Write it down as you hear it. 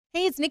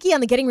Hey, it's Nikki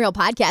on the Getting Real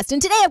podcast,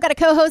 and today I've got a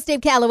co-host,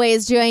 Dave Calloway,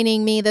 is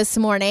joining me this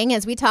morning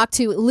as we talk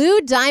to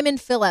Lou Diamond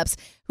Phillips,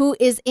 who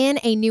is in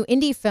a new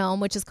indie film,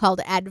 which is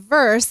called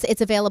Adverse.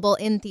 It's available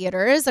in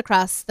theaters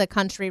across the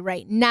country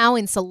right now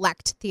in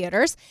select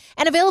theaters,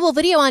 and available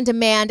video on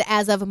demand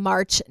as of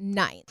March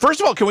 9th.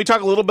 First of all, can we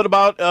talk a little bit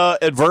about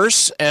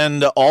Adverse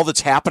and all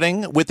that's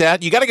happening with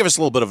that? You got to give us a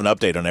little bit of an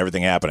update on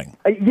everything happening.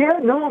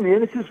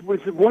 Man,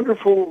 it's a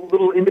wonderful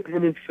little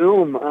independent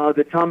film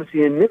that Thomas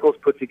Ian Nichols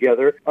put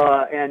together,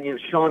 and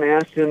Sean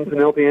Astin,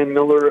 Penelope Ann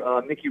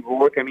Miller, Mickey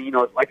Rourke. I mean,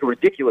 it's like a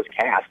ridiculous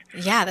cast.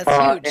 Yeah, that's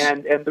huge.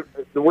 And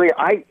the way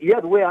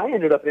I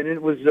ended up in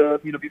it was,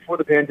 before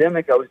the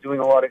pandemic, I was doing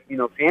a lot of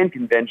fan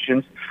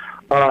conventions,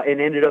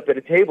 and ended up at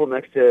a table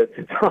next to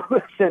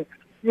Thomas, and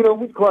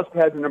we've crossed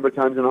paths a number of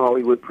times in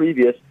Hollywood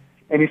previous.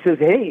 And he says,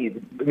 "Hey,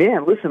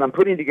 man, listen, I'm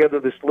putting together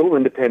this little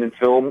independent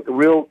film,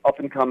 real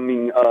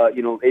up-and-coming,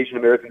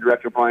 Asian-American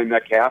director, Brian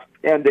Metcalf,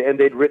 and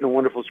they'd written a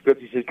wonderful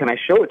script." He says, "Can I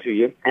show it to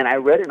you?" And I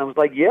read it, and I was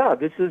like, "Yeah,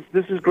 this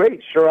is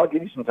great. Sure, I'll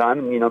give you some time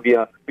and,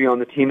 be on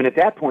the team." And at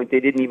that point, they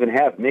didn't even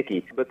have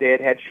Mickey, but they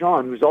had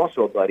Sean, who's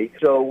also a buddy.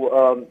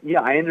 So,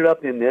 I ended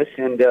up in this,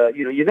 and,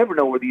 you never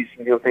know where these,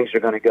 things are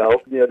going to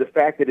go. The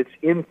fact that it's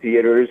in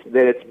theaters,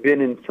 that it's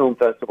been in film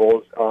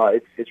festivals,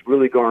 it's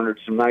really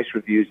garnered some nice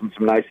reviews and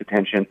some nice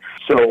attention.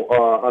 So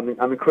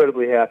I'm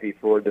incredibly happy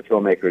for the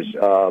filmmakers,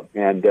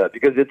 and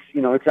because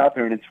it's out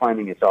there and it's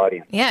finding its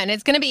audience. Yeah, and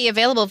it's going to be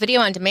available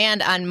video on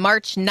demand on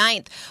March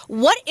 9th.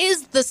 What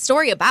is the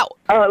story about?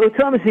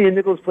 Thomas Ian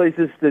Nichols plays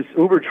this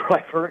Uber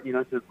driver.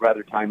 It's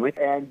rather timely,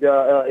 and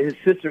his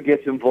sister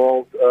gets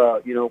involved,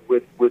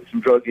 with some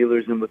drug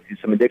dealers and with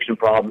some addiction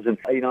problems, and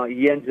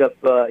he ends up,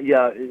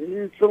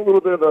 it's a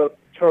little bit of a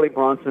Charlie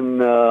Bronson,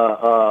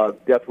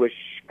 Death Wish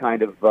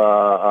kind of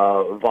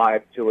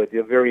vibe to it,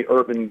 a very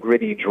urban,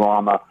 gritty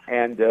drama.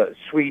 And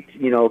sweet,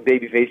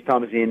 babyface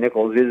Thomas Ian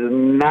Nichols is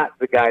not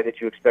the guy that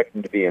you expect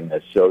him to be in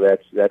this. So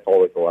that's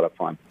always a lot of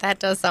fun. That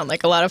does sound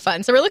like a lot of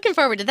fun. So we're looking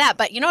forward to that.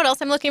 But you know what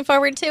else I'm looking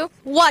forward to?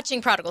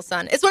 Watching Prodigal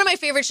Son. It's one of my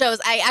favorite shows.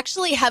 I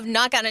actually have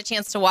not gotten a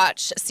chance to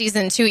watch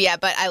season 2 yet,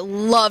 but I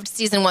loved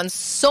season 1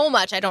 so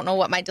much. I don't know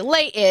what my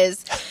delay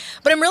is.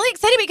 But I'm really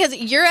excited because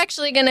you're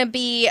actually going to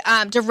be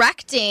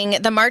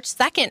directing the March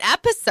 2nd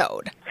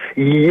episode.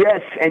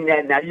 Yes, and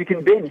now you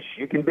can binge.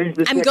 You can binge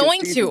the I'm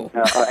going season.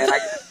 to. And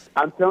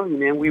I'm telling you,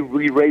 man,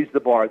 we raised the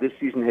bar. This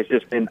season has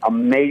just been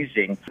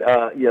amazing.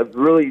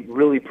 Really,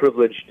 really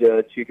privileged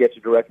to get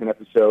to direct an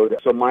episode.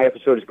 So my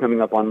episode is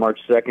coming up on March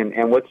 2nd.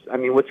 And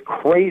what's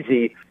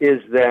crazy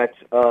is that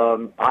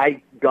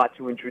I got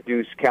to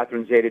introduce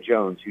Catherine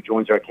Zeta-Jones, who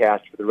joins our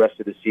cast for the rest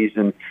of the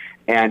season,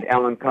 and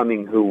Alan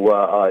Cumming, who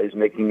is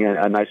making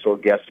a nice little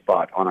guest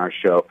spot on our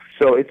show.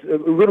 So it's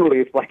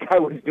like I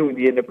was doing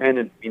the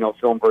independent,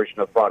 film version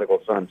of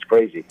Prodigal Son. It's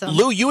crazy.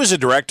 Lou, you as a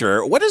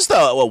director, what is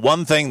the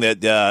one thing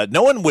that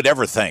no one would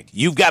ever think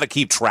you've got to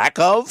keep track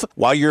of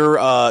while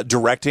you're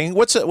directing?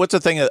 What's a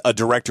thing a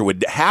director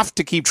would have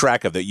to keep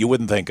track of that you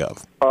wouldn't think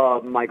of?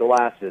 My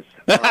glasses.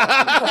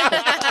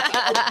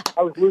 I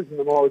was losing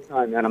them all the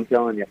time, man. I'm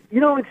telling you.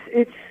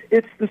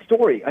 It's the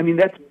story. I mean,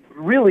 that's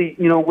really,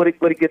 what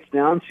it gets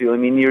down to. I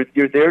mean,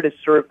 you're there to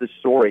serve the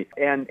story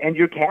and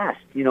your cast.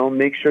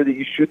 Make sure that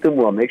you shoot them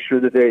well. Make sure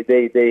that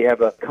they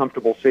have a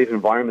comfortable, safe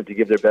environment to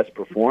give their best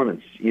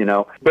performance.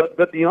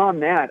 But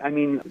beyond that, I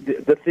mean,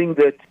 the thing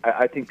that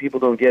I think people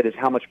don't get is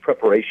how much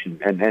preparation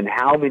and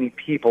how many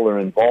people are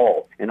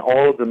involved and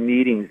all of the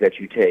meetings that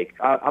you take.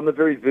 I'm a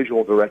very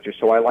visual director,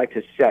 so I like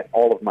to set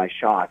all of my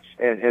shots,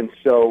 and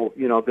so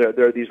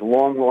there are these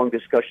long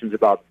discussions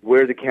about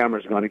where the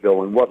camera's going to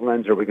go and what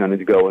lens are we going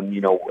to go,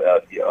 and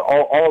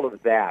all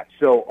of that.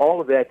 So all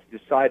of that's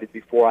decided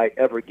before I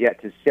ever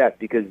get to set,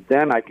 because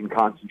then I can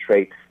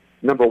concentrate,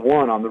 number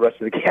one, on the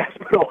rest of the cast,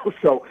 but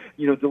also,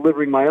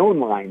 delivering my own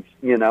lines,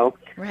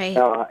 Right.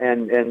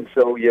 And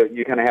so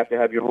you kind of have to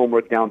have your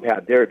homework down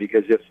pat there,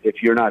 because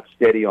if you're not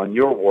steady on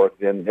your work,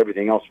 then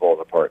everything else falls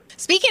apart.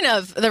 Speaking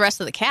of the rest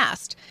of the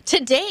cast,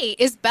 today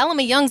is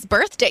Bellamy Young's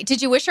birthday.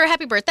 Did you wish her a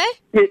happy birthday?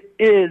 It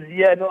is.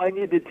 Yeah, no, I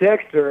need to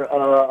text her.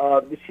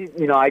 She,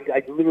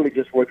 I literally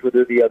just worked with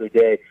her the other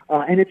day.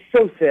 And it's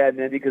so sad,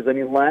 man, because,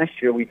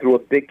 last year we threw a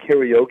big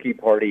karaoke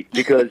party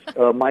because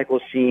Michael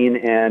Sheen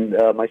and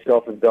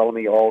myself and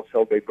Bellamy all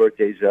celebrate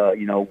birthdays,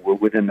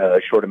 within a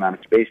short amount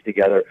of space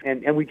together.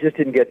 And we just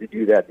didn't get to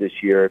do that this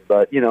year.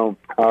 But,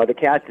 the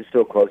cast is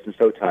so close and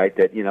so tight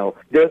that,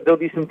 there'll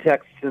be some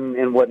texts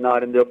and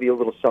whatnot, and there'll be a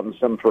little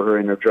something for her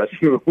in her dressing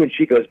room when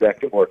she goes back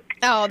to work.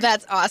 Oh,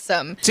 that's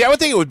awesome. See, I would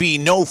think it would be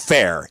no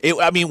fair.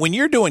 When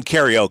you're doing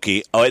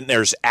karaoke and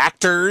there's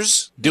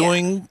actors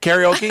doing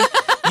karaoke,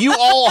 you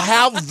all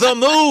have the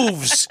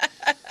moves.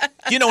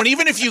 And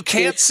even if you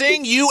can't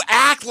sing, you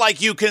act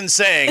like you can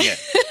sing.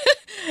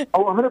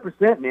 Oh,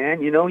 100%,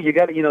 man. You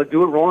got to,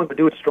 do it wrong, but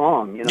do it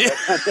strong.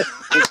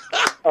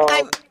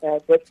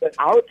 But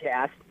our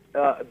cast,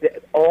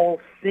 all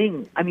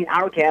sing. I mean,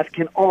 our cast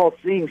can all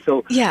sing.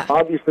 So Yeah.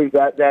 obviously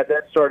that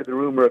started the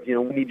rumor of, we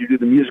need to do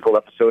the musical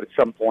episode at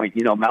some point.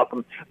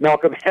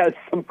 Malcolm has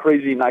some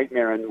crazy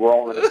nightmare, and we're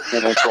all in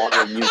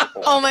a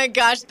musical. Oh my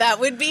gosh, that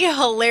would be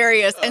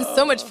hilarious and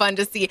so much fun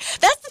to see.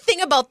 That's the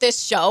thing about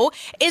this show,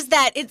 is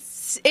that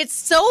it's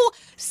so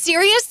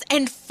serious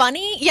and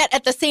funny, yet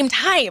at the same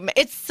time,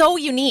 it's so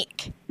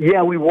unique.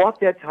 Yeah, we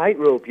walk that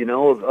tightrope,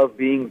 of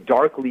being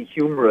darkly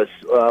humorous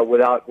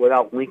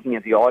without winking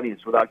at the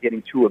audience, without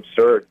getting too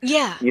absurd.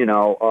 Yeah.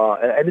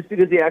 And it's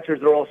because the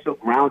actors are all so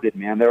grounded,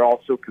 man. They're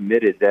all so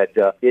committed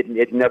that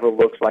it never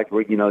looks like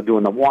we're,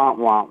 doing the wah,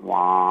 wah,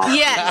 wah.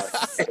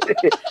 Yes.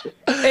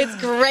 It's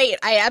great.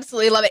 I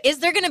absolutely love it. Is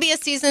there going to be a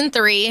season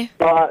 3?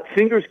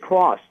 Fingers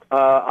crossed.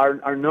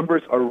 Our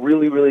numbers are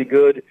really, really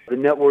good. The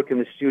network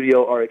and the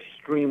studio are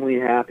extremely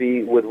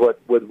happy with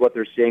what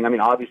they're seeing. I mean,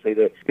 obviously,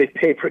 they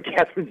paid for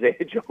Catherine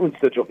Zeta-Jones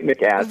to join the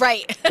cast.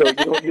 Right. So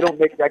you don't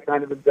make that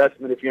kind of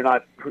investment if you're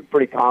not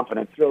pretty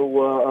confident.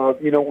 So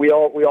we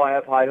all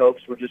have high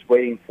hopes. We're just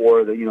waiting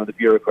for the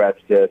bureaucrats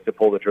to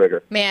pull the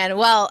trigger. Man,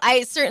 well,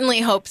 I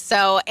certainly hope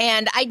so.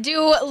 And I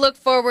do look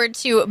forward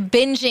to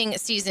binging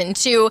season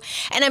 2.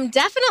 And I'm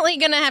definitely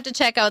going to have to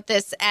check out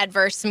this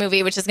Adverse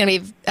movie, which is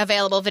going to be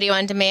available video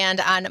on demand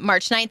on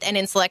March 9th and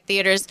in select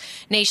theaters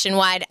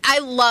nationwide. I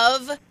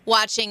love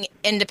watching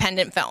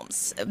independent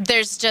films.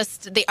 There's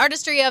just the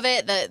artistry of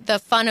it, the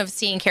fun of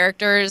seeing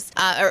characters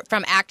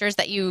from actors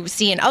that you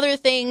see in other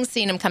things,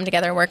 seeing them come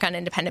together and work on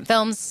independent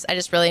films. I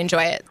just really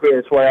enjoy it. Yeah,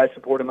 that's why I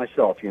support it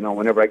myself.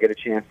 Whenever I get a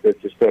chance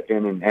to step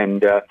in and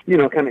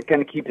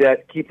kind of keep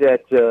that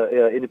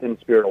independent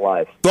spirit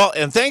alive. Well,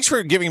 and thanks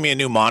for giving me a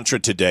new mantra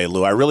today,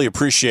 Lou. I really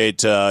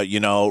appreciate,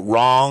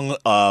 wrong,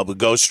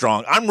 go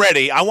strong. I'm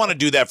ready. I want to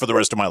do that for the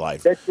rest of my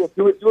life. That's it.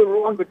 Do it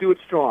wrong, but do it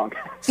strong.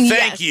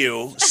 Thank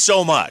you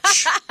so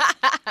much.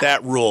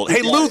 That ruled.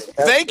 Hey, Lou,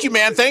 thank you,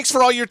 man. Thanks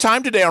for all your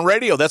time today on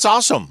radio. That's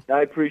awesome.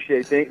 I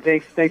appreciate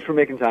it. Thanks for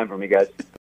making time for me, guys.